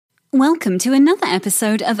Welcome to another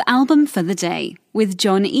episode of Album for the Day with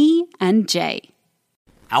John E. and Jay.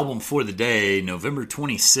 Album for the day, November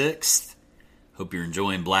 26th. Hope you're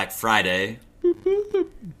enjoying Black Friday.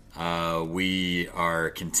 We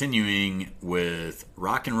are continuing with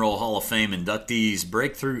Rock and Roll Hall of Fame inductees'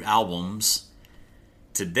 breakthrough albums.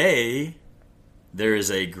 Today, there is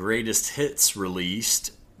a greatest hits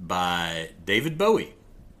released by David Bowie.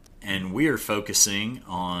 And we are focusing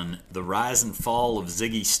on The Rise and Fall of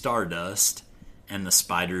Ziggy Stardust and the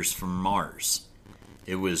Spiders from Mars.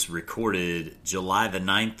 It was recorded July the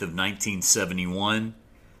 9th of 1971,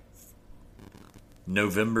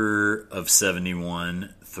 November of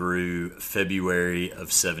 71 through February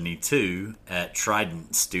of 72 at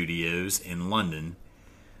Trident Studios in London.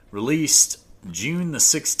 Released June the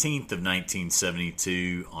 16th of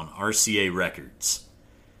 1972 on RCA Records.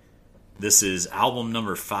 This is album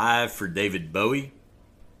number 5 for David Bowie.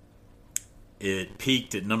 It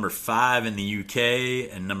peaked at number 5 in the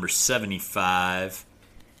UK and number 75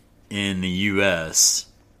 in the US.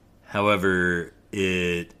 However,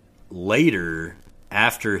 it later,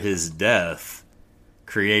 after his death,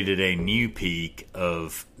 created a new peak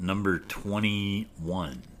of number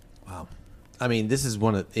 21. Wow. I mean,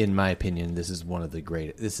 in my opinion, this is one of the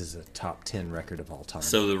greatest. This is a top 10 record of all time.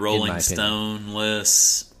 So the Rolling Stone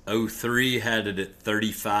lists, 03 had it at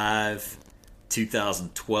 35,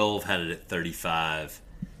 2012 had it at 35,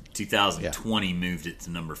 2020 moved it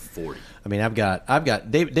to number 40. I mean, I've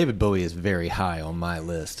got David Bowie is very high on my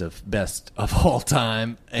list of best of all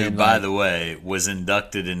time. And who, by the way, was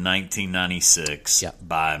inducted in 1996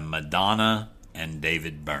 by Madonna and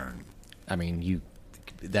David Byrne. I mean,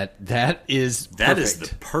 that is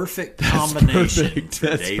the perfect combination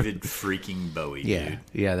for David freaking Bowie, dude.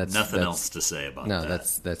 Yeah, that's nothing else to say about that. No,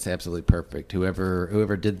 that's absolutely perfect.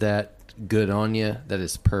 Whoever did that, good on you. That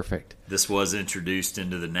is perfect. This was introduced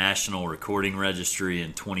into the National Recording Registry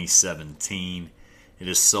in 2017. It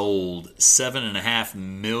has sold 7.5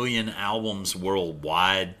 million albums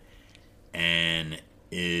worldwide and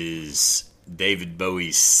is David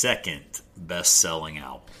Bowie's second best-selling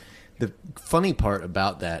album. The funny part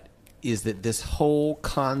about that is that this whole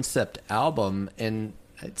concept album, and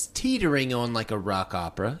it's teetering on like a rock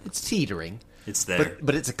opera. It's teetering. It's there.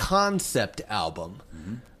 But it's a concept album.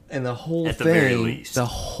 Mm-hmm. And the whole At the very least. The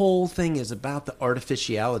whole thing is about the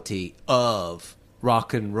artificiality of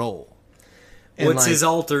rock and roll. And well, it's his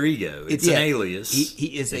alter ego. It's an alias,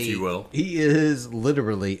 he is if you will. He is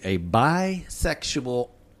literally a bisexual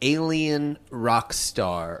alien rock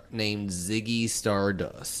star named Ziggy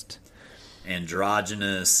Stardust.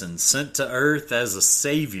 Androgynous and sent to Earth as a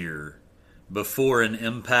savior before an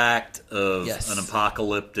impact of an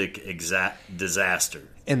apocalyptic disaster.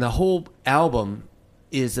 And the whole album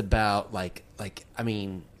is about not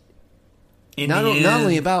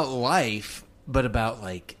only about life, but about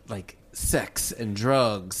like sex and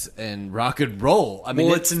drugs and rock and roll. I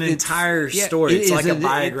mean, it's an entire story. It's like a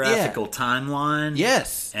biographical timeline.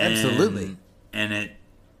 Yes, absolutely. And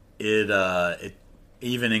it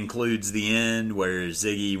even includes the end where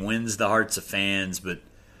Ziggy wins the hearts of fans, but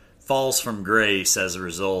falls from grace as a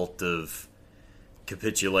result of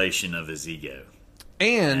capitulation of his ego.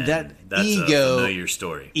 And that's ego, a familiar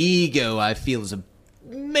story. Ego, I feel, is a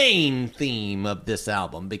main theme of this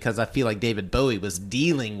album because I feel like David Bowie was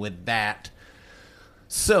dealing with that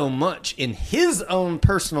so much in his own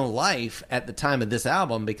personal life at the time of this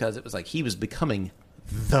album because it was like he was becoming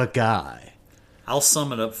the guy. I'll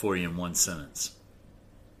sum it up for you in one sentence.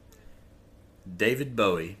 David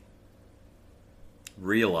Bowie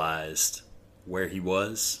realized where he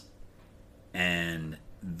was, and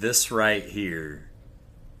this right here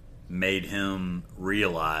made him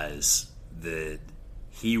realize that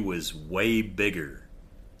he was way bigger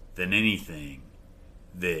than anything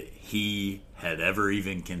that he had ever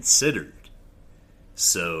even considered.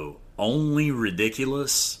 So only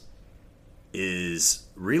ridiculous is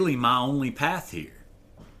really my only path here.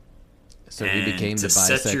 So he became the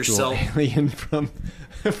bisexual alien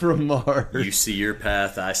from Mars. You see your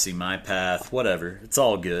path, I see my path, whatever. It's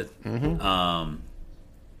all good. Mm-hmm.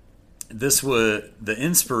 This was the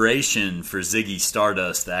inspiration for Ziggy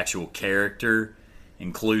Stardust, the actual character,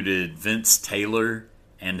 included Vince Taylor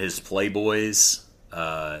and his Playboys.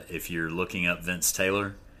 If you're looking up Vince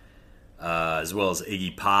Taylor, as well as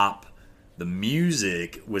Iggy Pop. The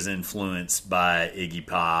music was influenced by Iggy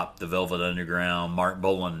Pop, the Velvet Underground, Mark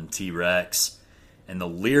Bolan, and T-Rex. And the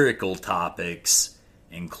lyrical topics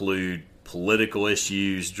include political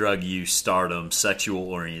issues, drug use, stardom, sexual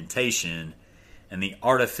orientation, and the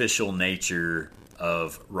artificial nature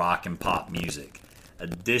of rock and pop music.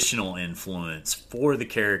 Additional influence for the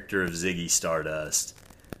character of Ziggy Stardust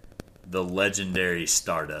the legendary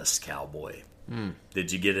Stardust Cowboy.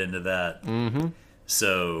 Did you get into that? Mm-hmm.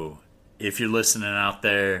 So, if you're listening out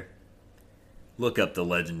there, look up the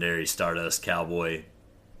legendary Stardust Cowboy.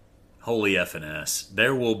 Holy F&S.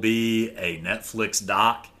 There will be a Netflix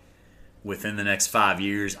doc within the next 5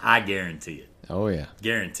 years. I guarantee it. Oh, yeah.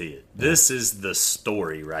 Guarantee it. Yeah. This is the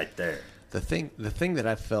story right there. The thing that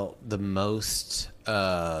I felt the most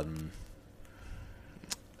I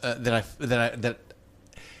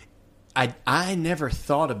never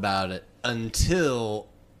thought about it until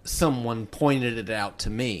someone pointed it out to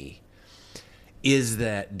me is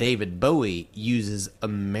that David Bowie uses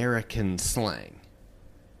American slang.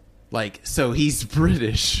 Like, so he's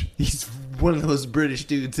British. He's one of those British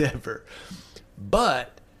dudes ever.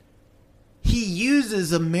 But he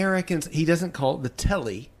uses Americans. He doesn't call it the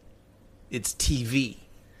telly. It's TV.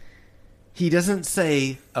 He doesn't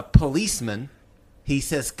say a policeman. He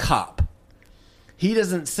says cop. He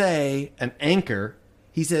doesn't say an anchor.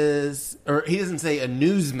 He doesn't say a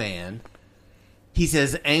newsman. He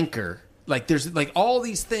says anchor. Like, there's like all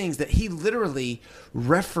these things that he literally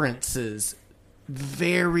references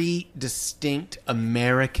very distinct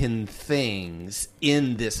American things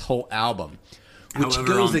in this whole album, which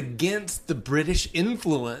goes against the British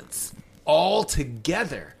influence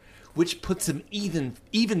altogether, which puts him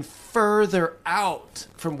even further out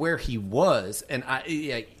from where he was. And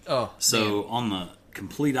on the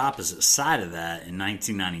complete opposite side of that, in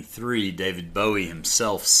 1993, David Bowie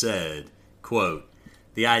himself said, quote,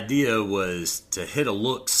 "The idea was to hit a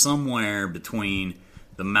look somewhere between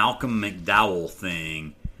the Malcolm McDowell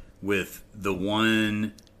thing with the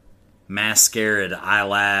one mascara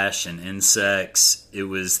eyelash and insects. It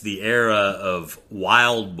was the era of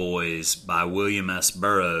Wild Boys by William S.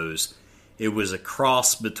 Burroughs. It was a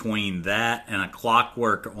cross between that and A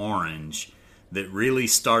Clockwork Orange that really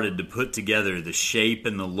started to put together the shape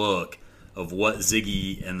and the look of what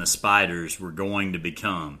Ziggy and the Spiders were going to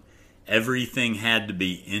become. Everything had to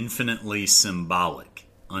be infinitely symbolic,"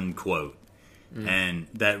 unquote. And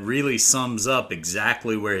that really sums up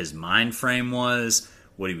exactly where his mind frame was,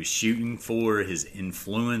 what he was shooting for, his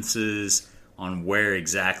influences on where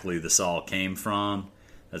exactly this all came from.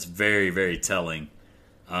 That's very, very telling.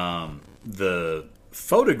 The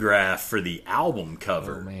photograph for the album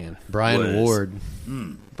cover. Oh, man. Brian Ward.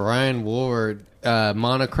 Brian Ward.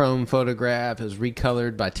 Monochrome photograph is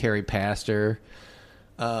recolored by Terry Pastor.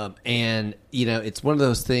 And, it's one of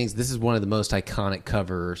those things. This is one of the most iconic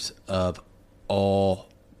covers of all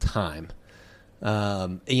time.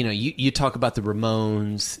 You talk about the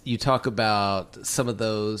Ramones, you talk about some of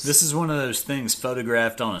those. This is one of those things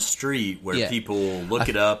photographed on a street where people look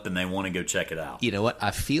it up and they want to go check it out. You know what?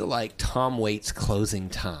 I feel like Tom Waits' Closing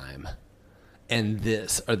Time and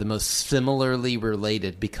this are the most similarly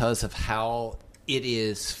related because of how it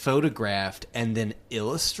is photographed and then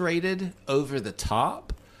illustrated over the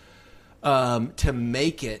top. To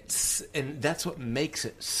make it, and that's what makes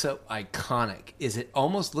it so iconic, is it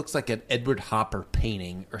almost looks like an Edward Hopper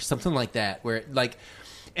painting or something like that, where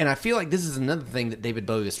and I feel like this is another thing that David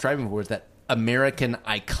Bowie was striving for, is that American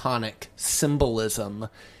iconic symbolism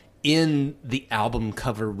in the album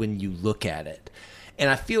cover when you look at it. And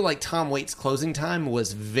I feel like Tom Waits' Closing Time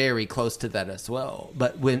was very close to that as well.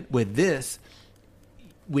 But with this,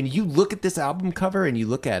 when you look at this album cover and you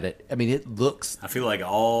look at it, I mean, it looks. I feel like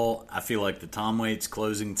the Tom Waits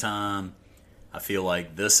Closing Time. I feel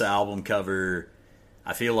like this album cover.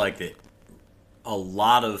 I feel like that a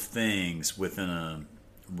lot of things within a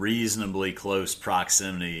reasonably close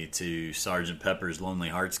proximity to Sgt. Pepper's Lonely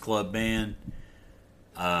Hearts Club Band,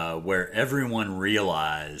 where everyone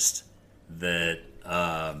realized that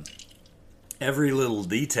every little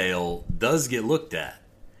detail does get looked at.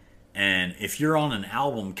 And if you're on an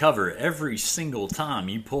album cover, every single time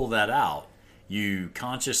you pull that out, you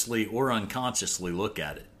consciously or unconsciously look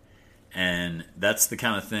at it. And that's the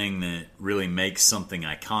kind of thing that really makes something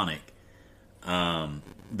iconic.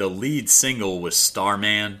 The lead single was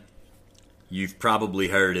Starman. You've probably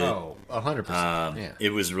heard it. Oh, 100%. Yeah.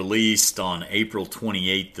 It was released on April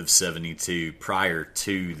 28th of 72, prior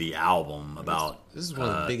to the album, about this is one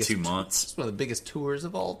of the biggest 2 months. This is one of the biggest tours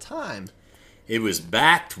of all time. It was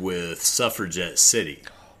backed with Suffragette City.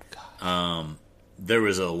 Oh, gosh. There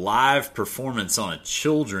was a live performance on a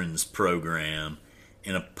children's program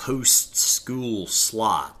in a post-school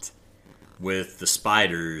slot with the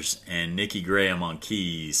Spiders and Nicky Graham on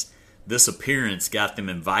keys. This appearance got them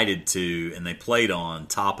invited to, and they played on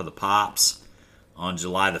Top of the Pops on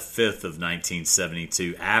July the 5th of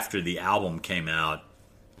 1972 after the album came out.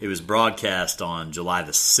 It was broadcast on July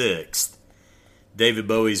the 6th. David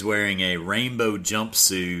Bowie's wearing a rainbow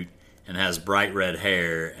jumpsuit and has bright red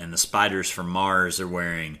hair, and the Spiders from Mars are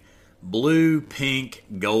wearing blue, pink,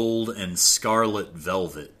 gold, and scarlet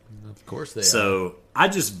velvet. Of course they are. So I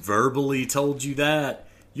just verbally told you that.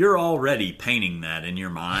 You're already painting that in your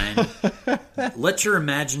mind. Let your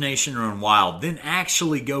imagination run wild. Then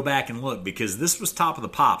actually go back and look, because this was Top of the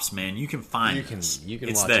Pops, man. You can find this. You can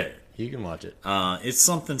it's watch there. it. You can watch it. It's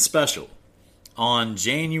something special. On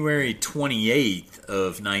January 28th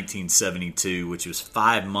of 1972, which was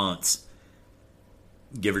 5 months,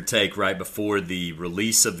 give or take, right before the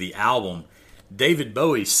release of the album, David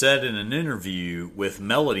Bowie said in an interview with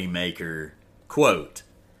Melody Maker, quote,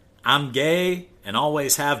 "I'm gay and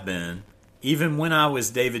always have been, even when I was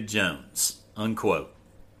David Jones," unquote.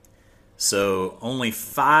 So only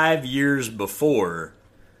 5 years before,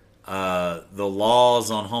 the laws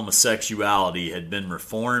on homosexuality had been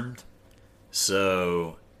reformed.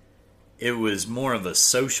 So it was more of a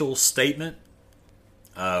social statement,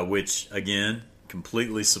 which, again,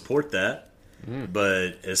 completely support that.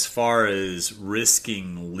 But as far as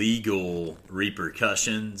risking legal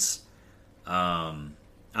repercussions,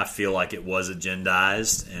 I feel like it was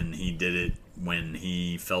agendized, and he did it when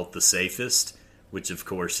he felt the safest, which, of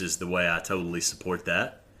course, is the way I totally support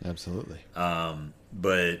that. Absolutely.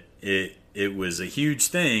 But it was a huge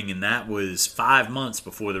thing, and that was 5 months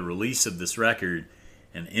before the release of this record,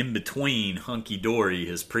 and in between Hunky Dory,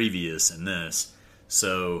 his previous, and this.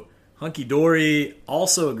 So Hunky Dory,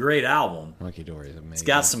 also a great album. Hunky Dory is amazing. It's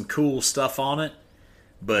got some cool stuff on it,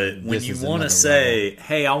 but when This you is want to another say, level.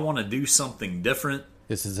 hey, I want to do something different,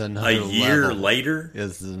 This is another a year level. later,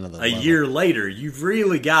 This is another a level. year later, you've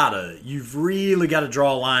really got to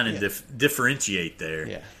draw a line and differentiate there.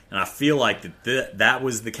 Yeah. And I feel like that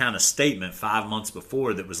was the kind of statement 5 months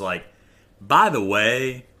before that was like, by the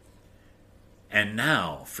way, and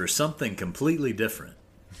now for something completely different.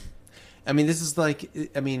 I mean, this is like,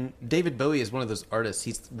 David Bowie is one of those artists.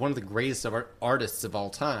 He's one of the greatest artists of all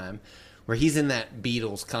time, where he's in that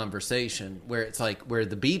Beatles conversation where it's like, where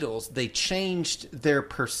the Beatles, they changed their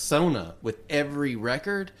persona with every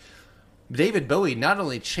record. David Bowie not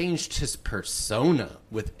only changed his persona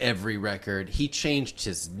with every record, he changed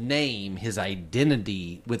his name, his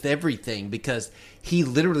identity with everything, because he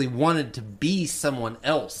literally wanted to be someone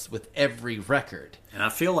else with every record. And I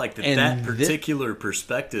feel like that particular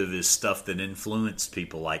perspective is stuff that influenced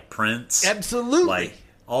people like Prince. Absolutely. Like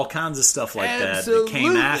all kinds of stuff like that Absolutely.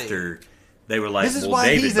 came after. They were like, This is well, why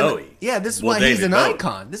David he's Bowie. this is Well, why he's David an Bowie.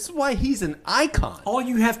 icon. This is why he's an icon. All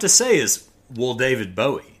you have to say is, well, David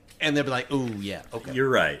Bowie. And they'll be like, "Ooh, yeah, okay." You're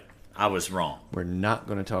right. I was wrong. We're not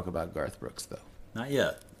going to talk about Garth Brooks, though. Not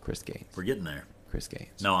yet. Chris Gaines. We're getting there. Chris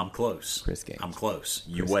Gaines. No, I'm close. Chris Gaines. I'm close.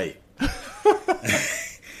 You Chris wait.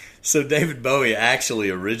 So David Bowie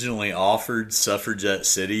actually originally offered Suffragette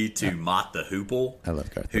City to Mott the Hoople. I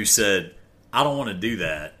love Garth Who Brooks. said, I don't want to do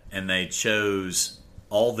that. And they chose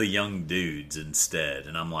All the Young Dudes instead.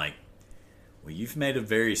 And I'm like, well, you've made a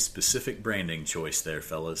very specific branding choice there,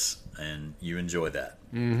 fellas. And you enjoy that.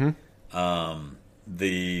 Mm-hmm.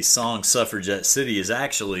 The song Suffragette City is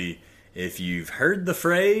actually, if you've heard the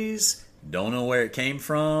phrase, don't know where it came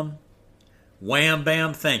from, wham,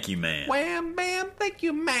 bam, thank you, man. Wham, bam, thank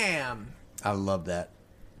you, ma'am. I love that.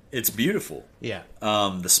 It's beautiful. Yeah.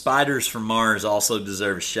 The Spiders from Mars also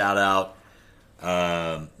deserve a shout out.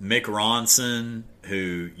 Mick Ronson,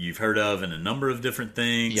 who you've heard of in a number of different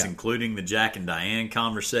things, Yeah. including the Jack and Diane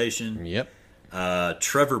conversation. Yep.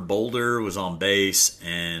 Trevor Boulder was on bass,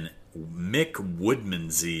 and Mick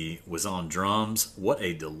Woodmansey was on drums. What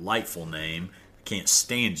a delightful name. Can't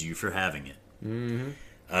stand you for having it.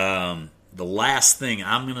 Mm-hmm. The last thing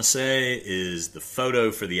I'm going to say is the photo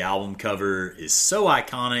for the album cover is so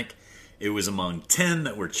iconic. It was among 10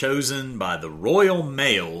 that were chosen by the Royal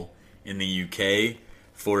Mail in the UK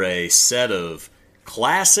for a set of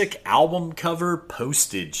classic album cover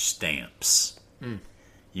postage stamps.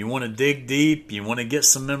 You want to dig deep, you want to get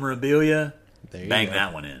some memorabilia, There you bang go.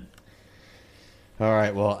 that one in. All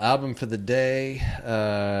right, well, album for the day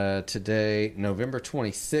today, November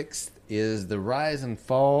 26th, is The Rise and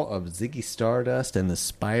Fall of Ziggy Stardust and the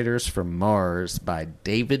Spiders from Mars by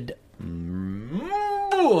David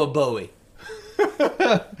Bowie.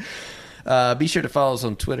 Be sure to follow us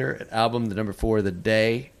on Twitter at album4the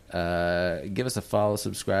day. Give us a follow,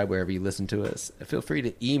 subscribe wherever you listen to us. Feel free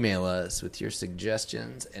to email us with your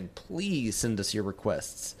suggestions, and please send us your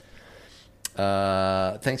requests.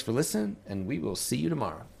 Thanks for listening, and we will see you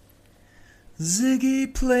tomorrow.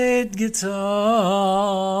 Ziggy played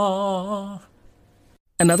guitar.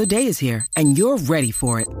 Another day is here, and you're ready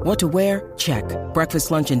for it. What to wear? Check.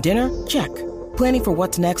 Breakfast, lunch, and dinner? Check. Planning for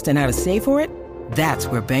what's next and how to save for it? That's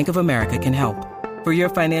where Bank of America can help. For your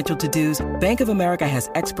financial to-dos, Bank of America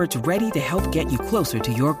has experts ready to help get you closer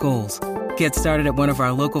to your goals. Get started at one of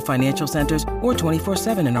our local financial centers or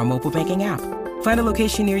 24/7 in our mobile banking app. Find a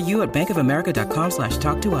location near you at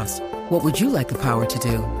bankofamerica.com/talktous. What would you like the power to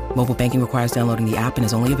do? Mobile banking requires downloading the app and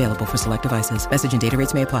is only available for select devices. Message and data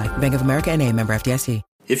rates may apply. Bank of America NA, member FDIC.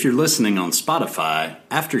 If you're listening on Spotify,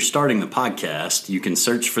 after starting the podcast, you can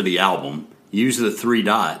search for the album, use the 3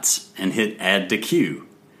 dots, and hit Add to Queue.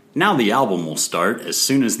 Now the album will start as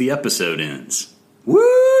soon as the episode ends.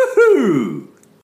 Woohoo!